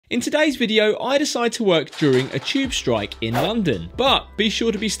In today's video, I decide to work during a tube strike in London. But be sure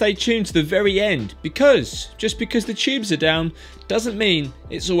to stay tuned to the very end, because just because the tubes are down doesn't mean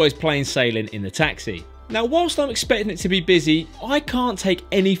it's always plain sailing in the taxi. Now, whilst I'm expecting it to be busy, I can't take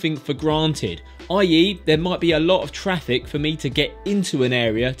anything for granted, i.e. there might be a lot of traffic for me to get into an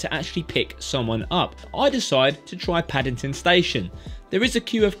area to actually pick someone up. I decide to try Paddington Station. There is a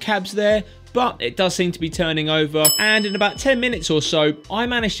queue of cabs there, but it does seem to be turning over, and in about 10 minutes or so, I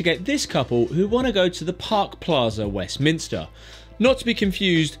managed to get this couple who want to go to the Park Plaza, Westminster. Not to be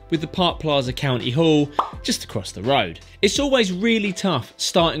confused with the Park Plaza County Hall, just across the road. It's always really tough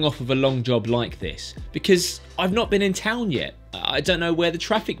starting off with a long job like this, because I've not been in town yet. I don't know where the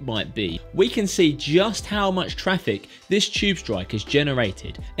traffic might be. We can see just how much traffic this tube strike has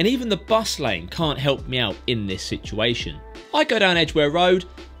generated, and even the bus lane can't help me out in this situation. I go down Edgware Road,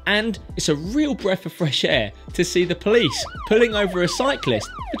 and it's a real breath of fresh air to see the police pulling over a cyclist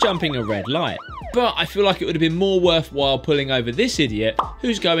for jumping a red light. But I feel like it would have been more worthwhile pulling over this idiot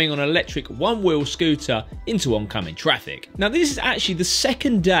who's going on an electric one-wheel scooter into oncoming traffic. Now, this is actually the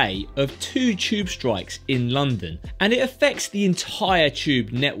second day of 2 tube strikes in London, and it affects the entire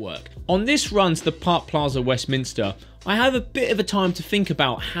tube network. On this run to the Park Plaza Westminster, I have a bit of a time to think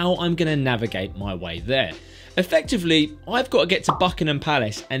about how I'm going to navigate my way there. Effectively, I've got to get to Buckingham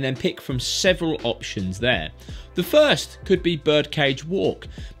Palace and then pick from several options there. The first could be Birdcage Walk,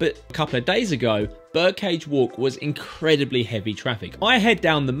 but a couple of days ago, Birdcage Walk was incredibly heavy traffic. I head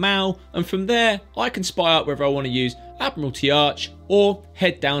down the Mall, and from there, I can spy out whether I want to use Admiralty Arch or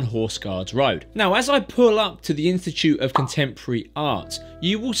head down Horse Guards Road. Now, as I pull up to the Institute of Contemporary Art,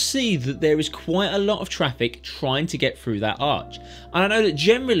 you will see that there is quite a lot of traffic trying to get through that arch. And I know that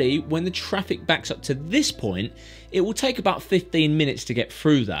generally, when the traffic backs up to this point, it will take about 15 minutes to get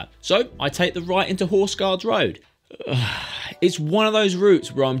through that. So I take the right into Horse Guards Road. It's one of those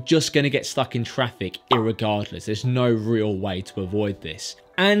routes where I'm just going to get stuck in traffic irregardless. There's no real way to avoid this.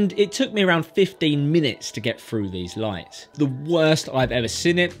 And it took me around 15 minutes to get through these lights. The worst I've ever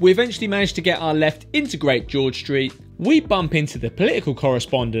seen it. We eventually managed to get our left into Great George Street. We bump into the political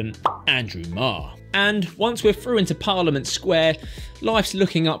correspondent, Andrew Marr. And once we're through into Parliament Square, life's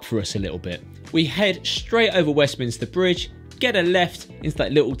looking up for us a little bit. We head straight over Westminster Bridge, get a left into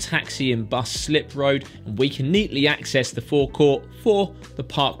that little taxi and bus slip road, and we can neatly access the forecourt for the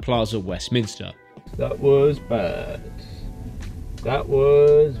Park Plaza Westminster. That was bad. That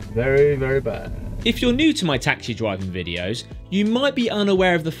was very, very bad. If you're new to my taxi driving videos, you might be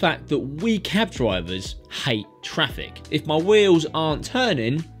unaware of the fact that we cab drivers hate traffic. If my wheels aren't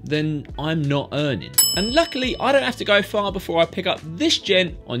turning, then I'm not earning. And luckily, I don't have to go far before I pick up this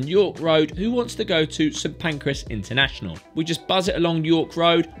gent on York Road who wants to go to St Pancras International. We just buzz it along York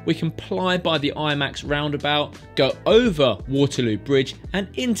Road, we can ply by the IMAX roundabout, go over Waterloo Bridge and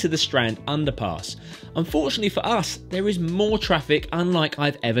into the Strand underpass. Unfortunately for us, there is more traffic unlike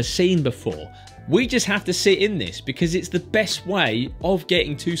I've ever seen before. We just have to sit in this because it's the best way of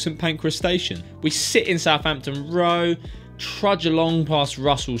getting to St Pancras Station. We sit in Southampton Row, trudge along past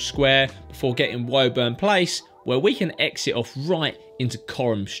Russell Square before getting Woburn Place, where we can exit off right into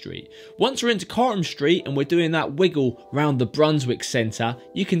Coram Street. Once we're into Coram Street and we're doing that wiggle round the Brunswick Centre,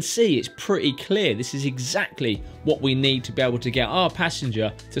 you can see it's pretty clear. This is exactly what we need to be able to get our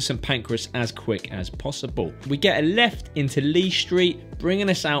passenger to St Pancras as quick as possible. We get a left into Lee Street, bringing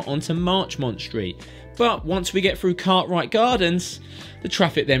us out onto Marchmont Street. But once we get through Cartwright Gardens, the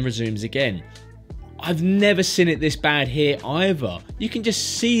traffic then resumes again. I've never seen it this bad here either. You can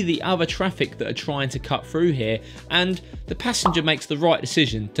just see the other traffic that are trying to cut through here, and the passenger makes the right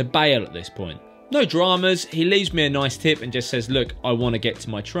decision to bail at this point. No dramas, he leaves me a nice tip and just says, look, I want to get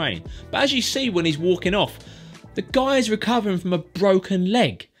to my train. But as you see when he's walking off, the guy is recovering from a broken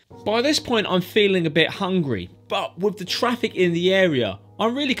leg. By this point, I'm feeling a bit hungry, but with the traffic in the area,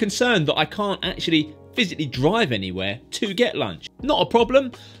 I'm really concerned that I can't actually physically drive anywhere to get lunch. Not a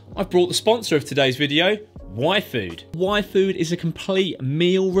problem. I've brought the sponsor of today's video, yFood. yFood is a complete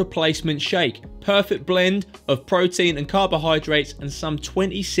meal replacement shake. Perfect blend of protein and carbohydrates and some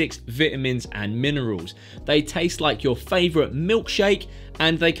 26 vitamins and minerals. They taste like your favourite milkshake,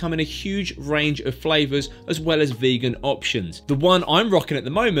 and they come in a huge range of flavours as well as vegan options. The one I'm rocking at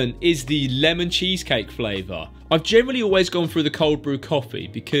the moment is the lemon cheesecake flavour. I've generally always gone through the cold brew coffee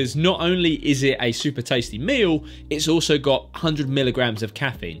because not only is it a super tasty meal, it's also got 100 milligrams of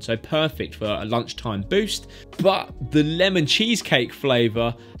caffeine, so perfect for a lunchtime boost. But the lemon cheesecake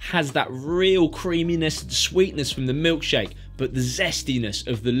flavour has that real creaminess and sweetness from the milkshake, but the zestiness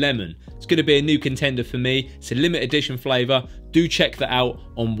of the lemon. It's going to be a new contender for me. It's a limited edition flavour. Do check that out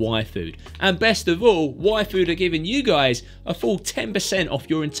on yFood. And best of all, yFood are giving you guys a full 10% off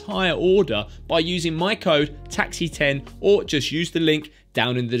your entire order by using my code TAXI10, or just use the link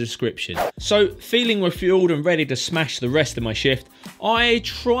down in the description. So feeling refueled and ready to smash the rest of my shift, I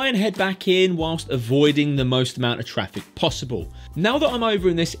try and head back in whilst avoiding the most amount of traffic possible. Now that I'm over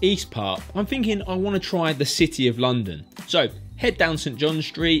in this east part, I'm thinking I want to try the City of London. So head down St John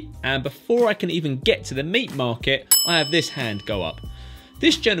Street, and before I can even get to the meat market, I have this hand go up.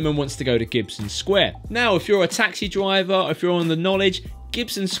 This gentleman wants to go to Gibson Square. Now, if you're a taxi driver, or if you're on the knowledge,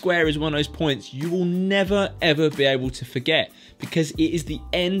 Gibson Square is one of those points you will never ever be able to forget, because it is the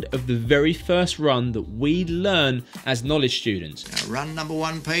end of the very first run that we learn as knowledge students. Now, run number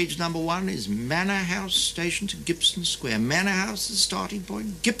 1, page number 1 is Manor House Station to Gibson Square. Manor House is the starting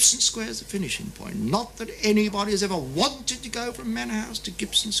point, Gibson Square is the finishing point. Not that anybody has ever wanted to go from Manor House to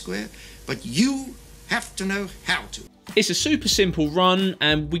Gibson Square, but you have to know how to. It's a super simple run,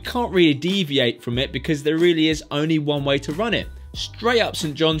 and we can't really deviate from it because there really is only one way to run it. Straight up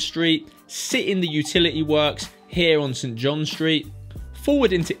St John Street, sit in the utility works here on St John Street,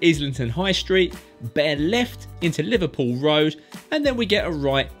 forward into Islington High Street, bear left into Liverpool Road, and then we get a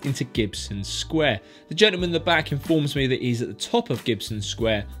right into Gibson Square. The gentleman in the back informs me that he's at the top of Gibson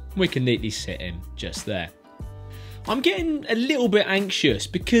Square, and we can neatly sit him just there. I'm getting a little bit anxious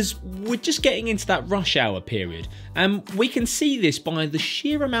because we're just getting into that rush hour period, and we can see this by the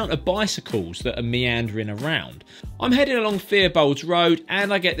sheer amount of bicycles that are meandering around. I'm heading along Theobald's Road,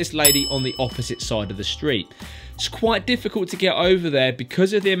 and I get this lady on the opposite side of the street. It's quite difficult to get over there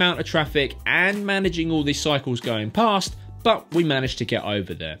because of the amount of traffic and managing all these cycles going past, but we managed to get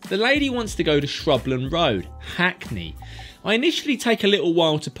over there. The lady wants to go to Shrubland Road, Hackney. I initially take a little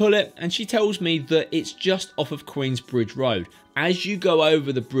while to pull it, and she tells me that it's just off of Queensbridge Road. As you go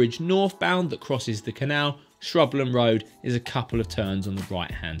over the bridge northbound that crosses the canal, Shrubland Road is a couple of turns on the right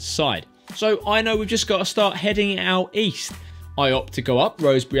hand side. So I know we've just got to start heading out east. I opt to go up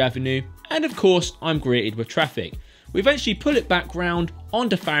Rosebery Avenue, and of course I'm greeted with traffic. We eventually pull it back round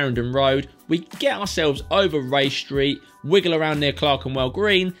onto Farringdon Road, we get ourselves over Ray Street, wiggle around near Clerkenwell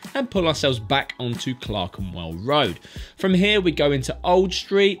Green, and pull ourselves back onto Clerkenwell Road. From here we go into Old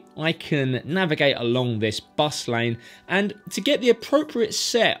Street. I can navigate along this bus lane, and to get the appropriate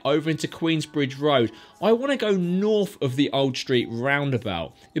set over into Queensbridge Road, I want to go north of the Old Street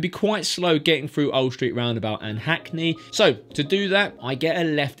roundabout. It'd be quite slow getting through Old Street roundabout and Hackney, so to do that I get a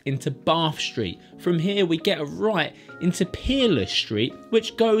left into Bath Street. From here we get a right into Peerless Street,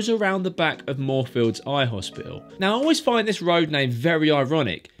 which goes around the back of Moorfields Eye Hospital. Now I always find this road name very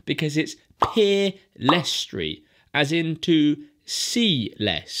ironic because it's Peerless Street, as in to see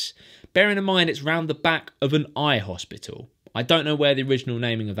less, bearing in mind it's round the back of an eye hospital. I don't know where the original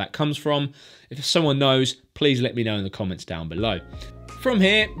naming of that comes from. If someone knows, please let me know in the comments down below. From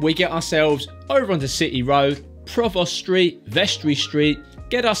here we get ourselves over onto City Road, Provost Street, Vestry Street,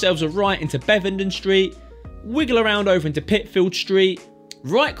 get ourselves a right into Bevenden Street, wiggle around over into Pitfield Street,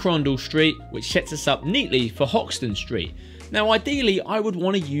 right Crondall Street, which sets us up neatly for Hoxton Street. Now ideally I would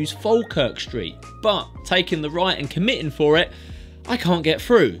want to use Falkirk Street, but taking the right and committing for it, I can't get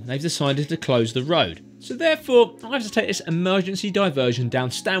through. They've decided to close the road. So therefore I have to take this emergency diversion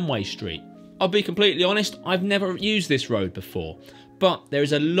down Stanway Street. I'll be completely honest, I've never used this road before, but there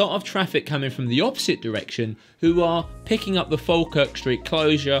is a lot of traffic coming from the opposite direction who are picking up the Falkirk Street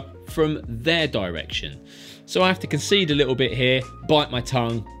closure from their direction. So I have to concede a little bit here, bite my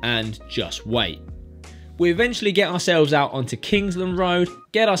tongue, and just wait. We eventually get ourselves out onto Kingsland Road,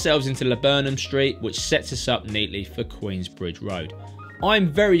 get ourselves into Laburnum Street, which sets us up neatly for Queensbridge Road.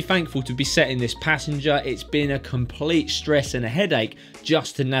 I'm very thankful to be setting this passenger. It's been a complete stress and a headache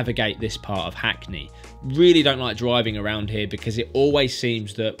just to navigate this part of Hackney. Really don't like driving around here because it always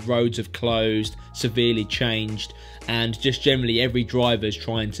seems that roads have closed, severely changed, and just generally every driver's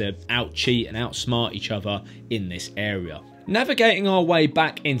trying to out-cheat and outsmart each other in this area. Navigating our way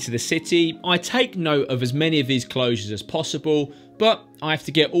back into the city, I take note of as many of these closures as possible, but I have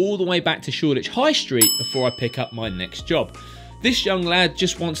to get all the way back to Shoreditch High Street before I pick up my next job. This young lad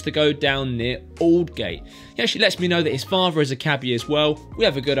just wants to go down near Aldgate. He actually lets me know that his father is a cabbie as well. We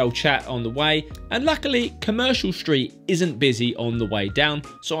have a good old chat on the way, and luckily Commercial Street isn't busy on the way down,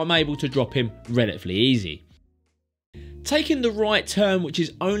 so I'm able to drop him relatively easy. Taking the right turn, which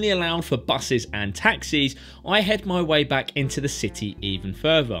is only allowed for buses and taxis, I head my way back into the city even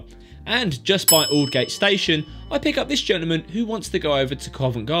further. And just by Aldgate Station, I pick up this gentleman who wants to go over to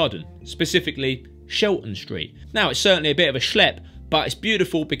Covent Garden, specifically Shelton Street. Now it's certainly a bit of a schlep, but it's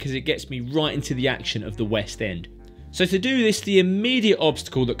beautiful because it gets me right into the action of the West End. So to do this, the immediate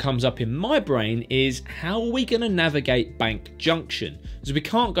obstacle that comes up in my brain is how are we going to navigate Bank Junction? As we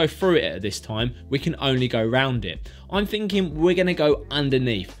can't go through it at this time, we can only go round it. I'm thinking we're going to go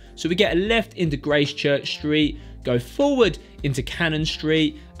underneath. So we get a left into Gracechurch Street, go forward into Cannon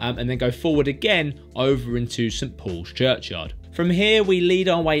Street, and then go forward again over into St Paul's Churchyard. From here we lead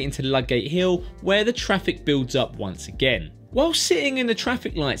our way into Ludgate Hill, where the traffic builds up once again. While sitting in the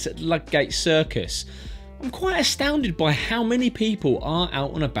traffic lights at Ludgate Circus, I'm quite astounded by how many people are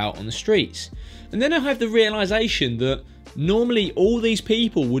out and about on the streets. And then I have the realisation that normally all these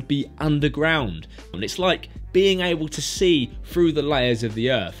people would be underground. And it's like being able to see through the layers of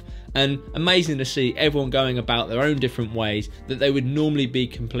the earth. And amazing to see everyone going about their own different ways that they would normally be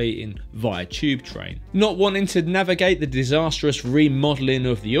completing via tube train. Not wanting to navigate the disastrous remodelling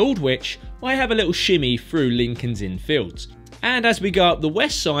of the Aldwych, I have a little shimmy through Lincoln's Inn Fields. And as we go up the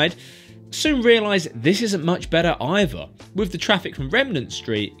west side, soon realise this isn't much better either, with the traffic from Remnant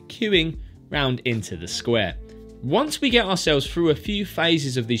Street queuing round into the square. Once we get ourselves through a few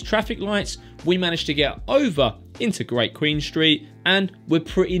phases of these traffic lights, we manage to get over into Great Queen Street, and we're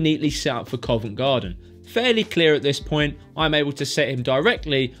pretty neatly set up for Covent Garden. Fairly clear at this point, I'm able to set him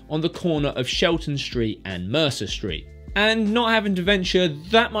directly on the corner of Shelton Street and Mercer Street. And not having to venture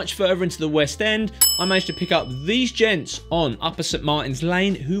that much further into the West End, I managed to pick up these gents on Upper St Martin's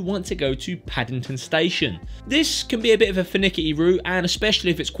Lane who want to go to Paddington Station. This can be a bit of a finicky route, and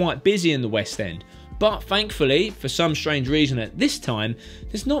especially if it's quite busy in the West End. But thankfully, for some strange reason at this time,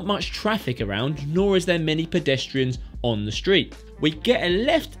 there's not much traffic around, nor is there many pedestrians on the street. We get a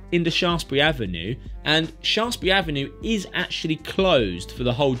left into Shaftesbury Avenue, and Shaftesbury Avenue is actually closed for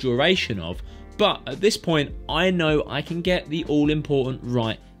the whole duration of, but at this point I know I can get the all-important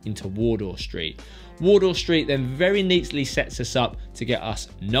right into Wardour Street. Wardour Street then very neatly sets us up to get us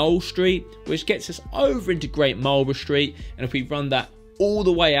Knoll Street, which gets us over into Great Marlborough Street, and if we run that all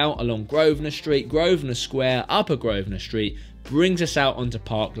the way out along Grosvenor Street, Grosvenor Square, Upper Grosvenor Street, brings us out onto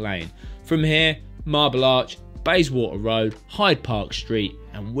Park Lane. From here, Marble Arch, Bayswater Road, Hyde Park Street,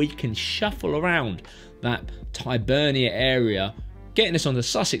 and we can shuffle around that Tyburnia area, getting us onto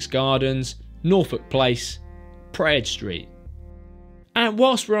Sussex Gardens, Norfolk Place, Praed Street. And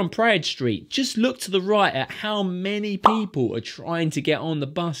whilst we're on Praed Street, just look to the right at how many people are trying to get on the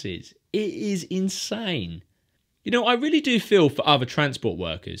buses. It is insane. You know, I really do feel for other transport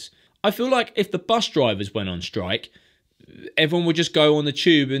workers. I feel like if the bus drivers went on strike, everyone would just go on the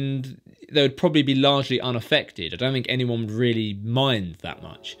tube and they would probably be largely unaffected. I don't think anyone would really mind that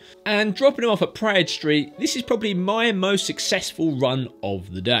much. And dropping off at Praed Street, this is probably my most successful run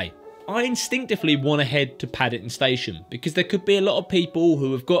of the day. I instinctively want to head to Paddington Station because there could be a lot of people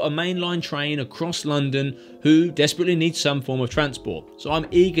who have got a mainline train across London who desperately need some form of transport. So I'm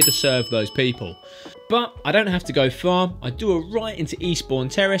eager to serve those people. But I don't have to go far. I do a right into Eastbourne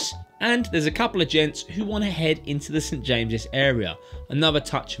Terrace, and there's a couple of gents who want to head into the St James's area. Another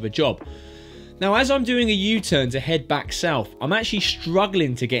touch of a job. Now, as I'm doing a U-turn to head back south, I'm actually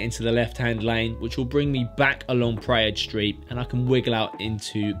struggling to get into the left-hand lane, which will bring me back along Praed Street, and I can wiggle out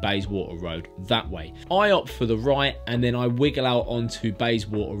into Bayswater Road that way. I opt for the right, and then I wiggle out onto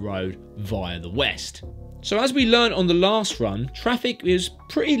Bayswater Road via the west. So as we learned on the last run, traffic is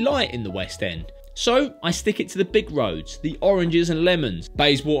pretty light in the West End. So I stick it to the big roads, the oranges and lemons.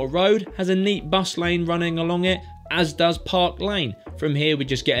 Bayswater Road has a neat bus lane running along it, as does Park Lane. From here we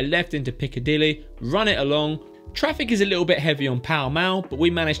just get a left into Piccadilly, run it along. Traffic is a little bit heavy on Pall Mall, but we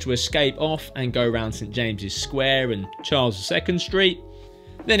manage to escape off and go around St James's Square and Charles II Street.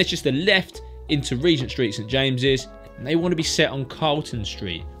 Then it's just a left into Regent Street, St James's, and they want to be set on Carlton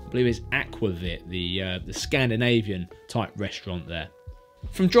Street. I believe it's Aquavit, the Scandinavian type restaurant there.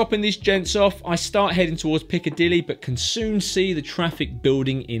 From dropping these gents off, I start heading towards Piccadilly, but can soon see the traffic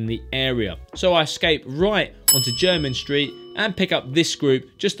building in the area. So I escape right onto Jermyn Street and pick up this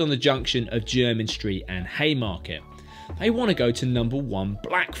group just on the junction of Jermyn Street and Haymarket. They want to go to number 1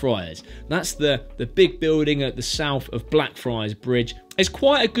 Blackfriars. That's the big building at the south of Blackfriars Bridge. It's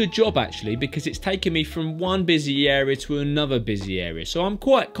quite a good job actually, because it's taken me from one busy area to another busy area. So I'm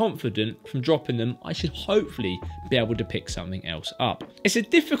quite confident from dropping them, I should hopefully be able to pick something else up. It's a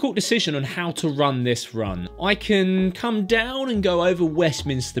difficult decision on how to run this run. I can come down and go over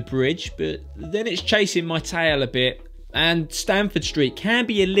Westminster Bridge, but then it's chasing my tail a bit. And Stamford Street can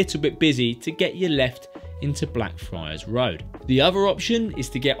be a little bit busy to get you left into Blackfriars Road. The other option is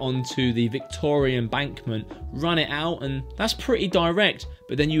to get onto the Victoria Embankment, run it out, and that's pretty direct,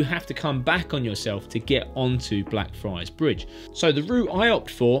 but then you have to come back on yourself to get onto Blackfriars Bridge. So the route I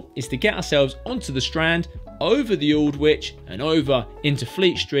opt for is to get ourselves onto the Strand, over the Aldwych and over into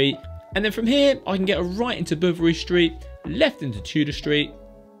Fleet Street, And then from here, I can get a right into Bouverie Street, left into Tudor Street,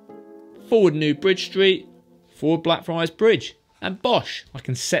 forward New Bridge Street, forward Blackfriars Bridge, and bosh, I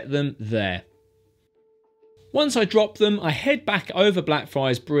can set them there. Once I drop them, I head back over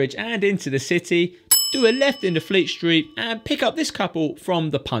Blackfriars Bridge and into the city, do a left into Fleet Street and pick up this couple from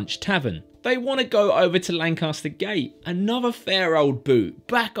the Punch Tavern. They want to go over to Lancaster Gate, another fair old boot,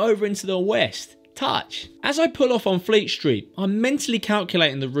 back over into the west. Touch. As I pull off on Fleet Street, I'm mentally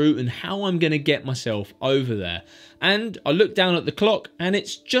calculating the route and how I'm going to get myself over there. And I look down at the clock and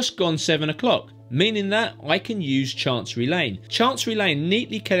it's just gone 7 o'clock, meaning that I can use Chancery Lane. Chancery Lane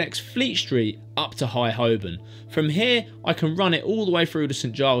neatly connects Fleet Street up to High Holborn. From here, I can run it all the way through to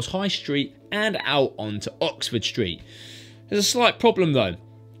St Giles High Street and out onto Oxford Street. There's a slight problem though.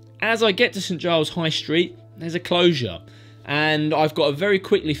 As I get to St Giles High Street, there's a closure. And I've got to very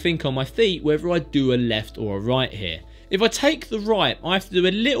quickly think on my feet whether I do a left or a right here. If I take the right, I have to do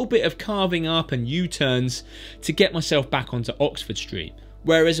a little bit of carving up and U-turns to get myself back onto Oxford Street.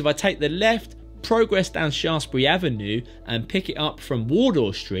 Whereas if I take the left, progress down Shaftesbury Avenue and pick it up from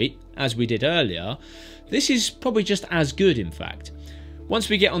Wardour Street, as we did earlier, this is probably just as good in fact. Once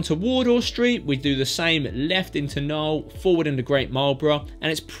we get onto Wardour Street, we do the same left into Knoll, forward into Great Marlborough,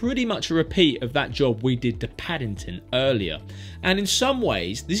 and it's pretty much a repeat of that job we did to Paddington earlier. And in some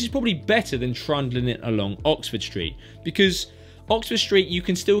ways, this is probably better than trundling it along Oxford Street, because Oxford Street, you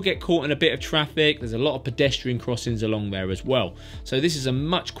can still get caught in a bit of traffic. There's a lot of pedestrian crossings along there as well. So this is a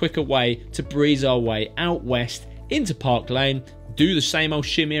much quicker way to breeze our way out west into Park Lane, do the same old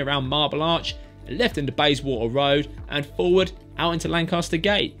shimmy around Marble Arch, left into Bayswater Road, and forward out into Lancaster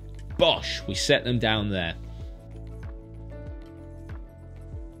Gate. Bosh, we set them down there.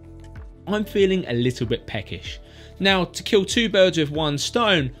 I'm feeling a little bit peckish. Now, to kill two birds with one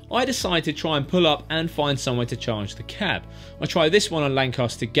stone, I decide to try and pull up and find somewhere to charge the cab. I try this one on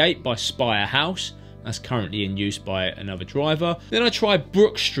Lancaster Gate by Spire House, that's currently in use by another driver. Then I try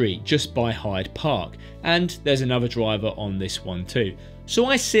Brook Street just by Hyde Park, and there's another driver on this one too. So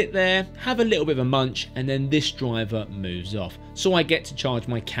I sit there, have a little bit of a munch, and then this driver moves off. So I get to charge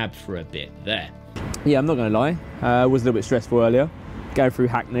my cab for a bit there. Yeah, I'm not going to lie, it was a little bit stressful earlier, going through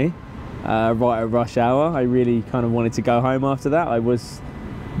Hackney, right at rush hour. I really kind of wanted to go home after that. I was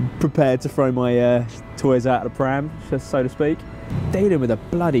prepared to throw my toys out of the pram, so to speak. Dealing with the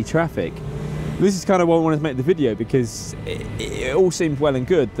bloody traffic. This is kind of why I wanted to make the video, because it all seemed well and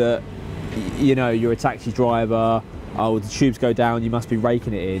good that, you know, you're a taxi driver, oh, the tubes go down, you must be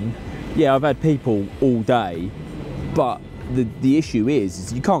raking it in. Yeah, I've had people all day, but the issue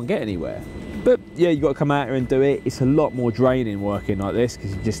is you can't get anywhere. But yeah, you've got to come out here and do it. It's a lot more draining working like this,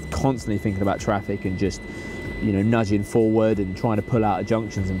 because you're just constantly thinking about traffic and just, you know, nudging forward and trying to pull out of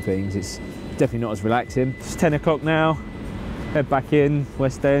junctions and things. It's definitely not as relaxing. It's 10 o'clock now, head back in,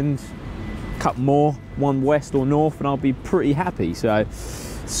 West End, couple more, one west or north, and I'll be pretty happy, so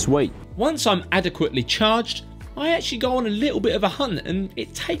sweet. Once I'm adequately charged, I actually go on a little bit of a hunt, and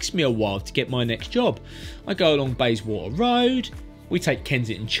it takes me a while to get my next job. I go along Bayswater Road, we take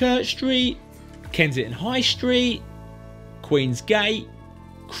Kensington Church Street, Kensington High Street, Queen's Gate,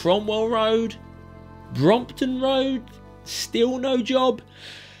 Cromwell Road, Brompton Road, still no job.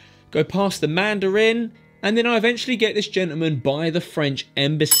 Go past the Mandarin, and then I eventually get this gentleman by the French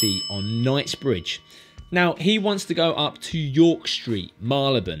Embassy on Knightsbridge. Now, he wants to go up to York Street,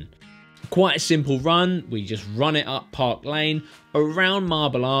 Marylebone. Quite a simple run. We just run it up Park Lane, around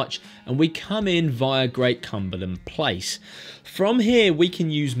Marble Arch, and we come in via Great Cumberland Place. From here, we can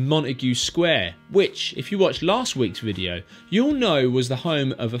use Montague Square, which, if you watched last week's video, you'll know was the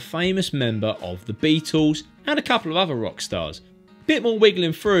home of a famous member of the Beatles and a couple of other rock stars. Bit more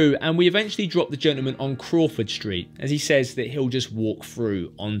wiggling through, and we eventually drop the gentleman on Crawford Street, as he says that he'll just walk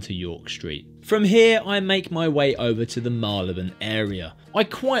through onto York Street. From here, I make my way over to the Marylebone area. I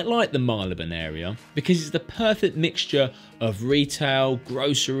quite like the Marylebone area because it's the perfect mixture of retail,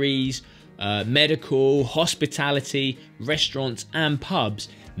 groceries, medical, hospitality, restaurants and pubs,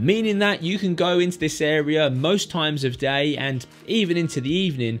 meaning that you can go into this area most times of day and even into the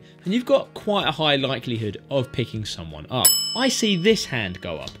evening, and you've got quite a high likelihood of picking someone up. I see this hand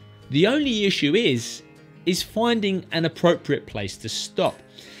go up. The only issue is finding an appropriate place to stop.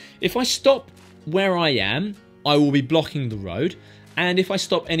 If I stop where I am, I will be blocking the road, and if I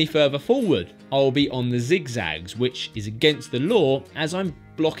stop any further forward, I will be on the zigzags, which is against the law as I'm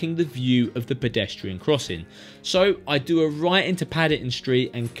blocking the view of the pedestrian crossing. So I do a right into Paddington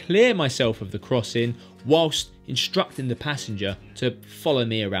Street and clear myself of the crossing whilst instructing the passenger to follow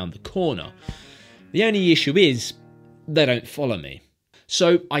me around the corner. The only issue is they don't follow me.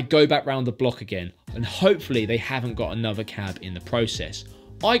 So I go back round the block again, and hopefully they haven't got another cab in the process.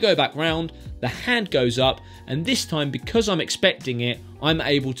 I go back round, the hand goes up, and this time, because I'm expecting it, I'm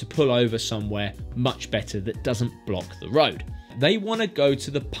able to pull over somewhere much better that doesn't block the road. They want to go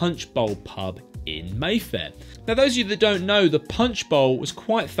to the Punch Bowl pub in Mayfair. Now, those of you that don't know, the Punch Bowl was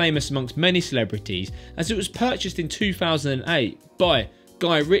quite famous amongst many celebrities as it was purchased in 2008 by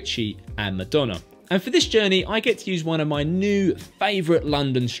Guy Ritchie and Madonna. And for this journey, I get to use one of my new favourite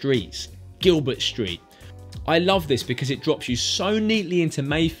London streets, Gilbert Street. I love this because it drops you so neatly into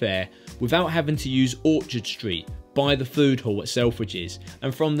Mayfair without having to use Orchard Street by the food hall at Selfridges,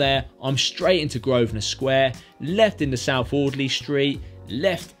 and from there I'm straight into Grosvenor Square, left into South Audley Street,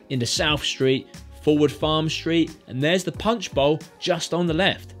 left into South Street, forward Farm Street, and there's the Punch Bowl just on the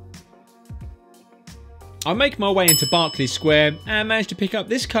left. I make my way into Berkeley Square and manage to pick up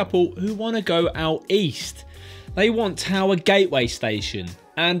this couple who want to go out east. They want Tower Gateway Station,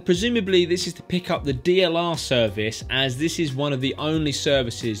 and presumably this is to pick up the DLR service, as this is one of the only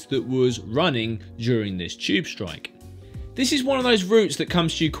services that was running during this tube strike. This is one of those routes that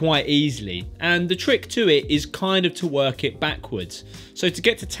comes to you quite easily, and the trick to it is kind of to work it backwards. So to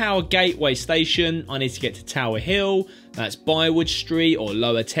get to Tower Gateway Station, I need to get to Tower Hill, that's Bywood Street or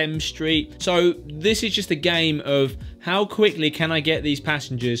Lower Thames Street. So this is just a game of how quickly can I get these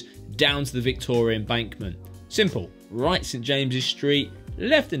passengers down to the Victoria Embankment. Simple, right St James's Street,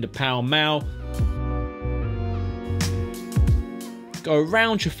 left into Pall Mall, go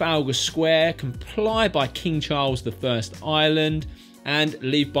around Trafalgar Square, comply by King Charles I Island, and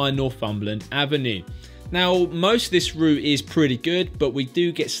leave by Northumberland Avenue. Now, most of this route is pretty good, but we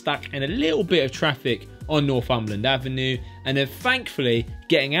do get stuck in a little bit of traffic on Northumberland Avenue, and then thankfully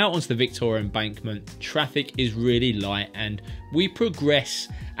getting out onto the Victoria Embankment, traffic is really light and we progress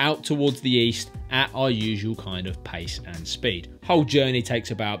out towards the east at our usual kind of pace and speed. Whole journey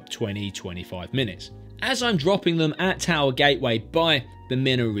takes about 20-25 minutes. As I'm dropping them at Tower Gateway by the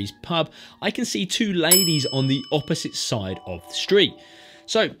Minories pub, I can see two ladies on the opposite side of the street.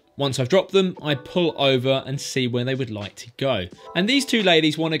 So once I've dropped them, I pull over and see where they would like to go. And these two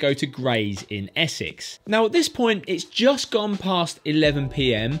ladies want to go to Grays in Essex. Now at this point, it's just gone past 11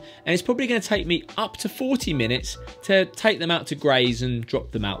 PM and it's probably going to take me up to 40 minutes to take them out to Grays and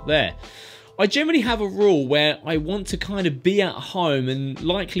drop them out there. I generally have a rule where I want to kind of be at home and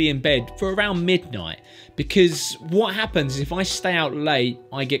likely in bed for around midnight, because what happens is if I stay out late,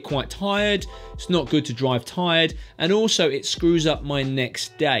 I get quite tired. It's not good to drive tired, and also it screws up my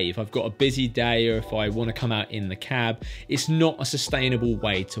next day. If I've got a busy day or if I want to come out in the cab, it's not a sustainable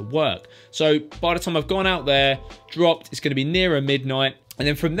way to work. So by the time I've gone out there, dropped, it's going to be nearer midnight. And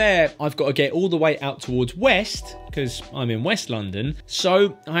then from there, I've got to get all the way out towards west, because I'm in West London,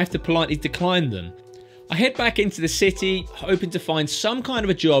 so I have to politely decline them. I head back into the city, hoping to find some kind of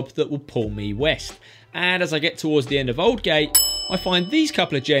a job that will pull me west. And as I get towards the end of Aldgate, I find these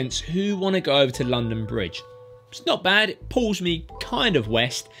couple of gents who want to go over to London Bridge. It's not bad, it pulls me kind of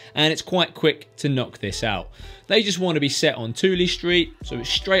west, and it's quite quick to knock this out. They just want to be set on Tooley Street, so it's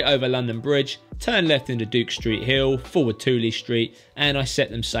straight over London Bridge, turn left into Duke Street Hill, forward Tooley Street, and I set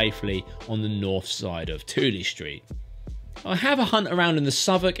them safely on the north side of Tooley Street. I have a hunt around in the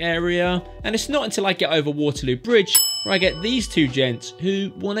Southwark area, and it's not until I get over Waterloo Bridge where I get these two gents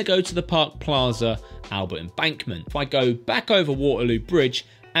who want to go to the Park Plaza Albert Embankment. If I go back over Waterloo Bridge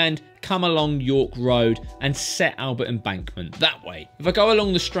and come along York Road and set Albert Embankment that way. If I go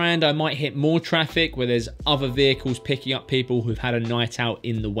along the Strand, I might hit more traffic where there's other vehicles picking up people who've had a night out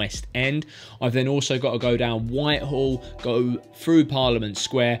in the West End. I've then also got to go down Whitehall, go through Parliament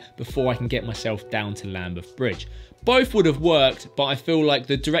Square before I can get myself down to Lambeth Bridge. Both would have worked, but I feel like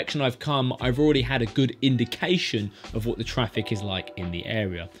the direction I've come, I've already had a good indication of what the traffic is like in the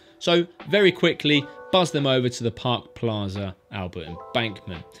area. So very quickly, buzz them over to the Park Plaza Albert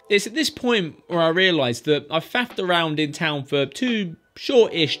Embankment. It's at this point where I realised that I've faffed around in town for two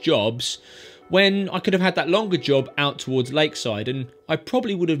short-ish jobs when I could have had that longer job out towards Lakeside, and I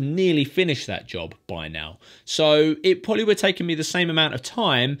probably would have nearly finished that job by now. So it probably would have taken me the same amount of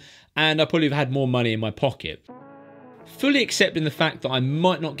time, and I probably would have had more money in my pocket. Fully accepting the fact that I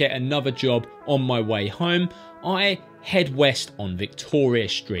might not get another job on my way home, I head west on Victoria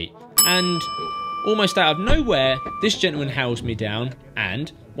Street, and almost out of nowhere, this gentleman hails me down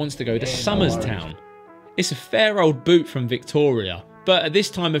and wants to go to Somers Town. It's a fair old boot from Victoria, but at this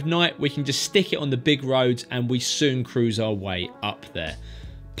time of night we can just stick it on the big roads and we soon cruise our way up there.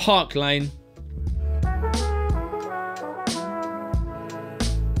 Park Lane,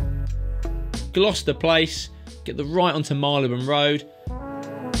 Gloucester Place, get the right onto Marylebone Road,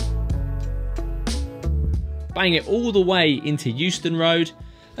 bang it all the way into Euston Road,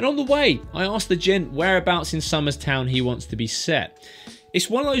 and on the way I asked the gent whereabouts in Somers Town he wants to be set. It's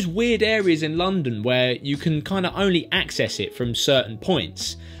one of those weird areas in London where you can kind of only access it from certain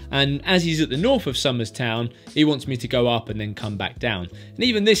points. And as he's at the north of Somers Town, he wants me to go up and then come back down. And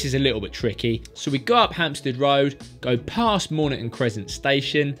even this is a little bit tricky. So we go up Hampstead Road, go past Mornington Crescent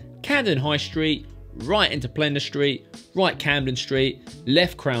Station, Camden High Street, right into Plender Street, right Camden Street,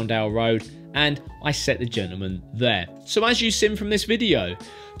 left Crowndale Road, and I set the gentleman there. So as you've seen from this video,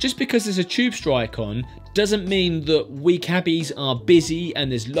 just because there's a tube strike on doesn't mean that we cabbies are busy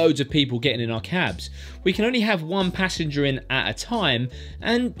and there's loads of people getting in our cabs. We can only have one passenger in at a time,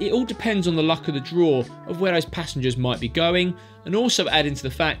 and it all depends on the luck of the draw of where those passengers might be going, and also adding to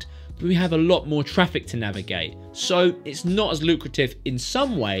the fact that we have a lot more traffic to navigate. So it's not as lucrative in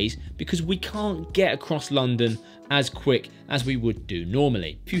some ways because we can't get across London as quick as we would do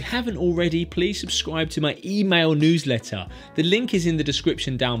normally. If you haven't already, please subscribe to my email newsletter. The link is in the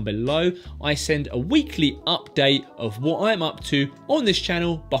description down below. I send a weekly update of what I'm up to on this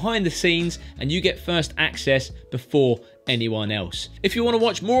channel behind the scenes, and you get first access before anyone else. If you want to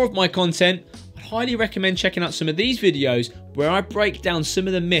watch more of my content, I'd highly recommend checking out some of these videos where I break down some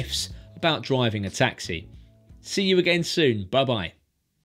of the myths about driving a taxi. See you again soon. Bye bye.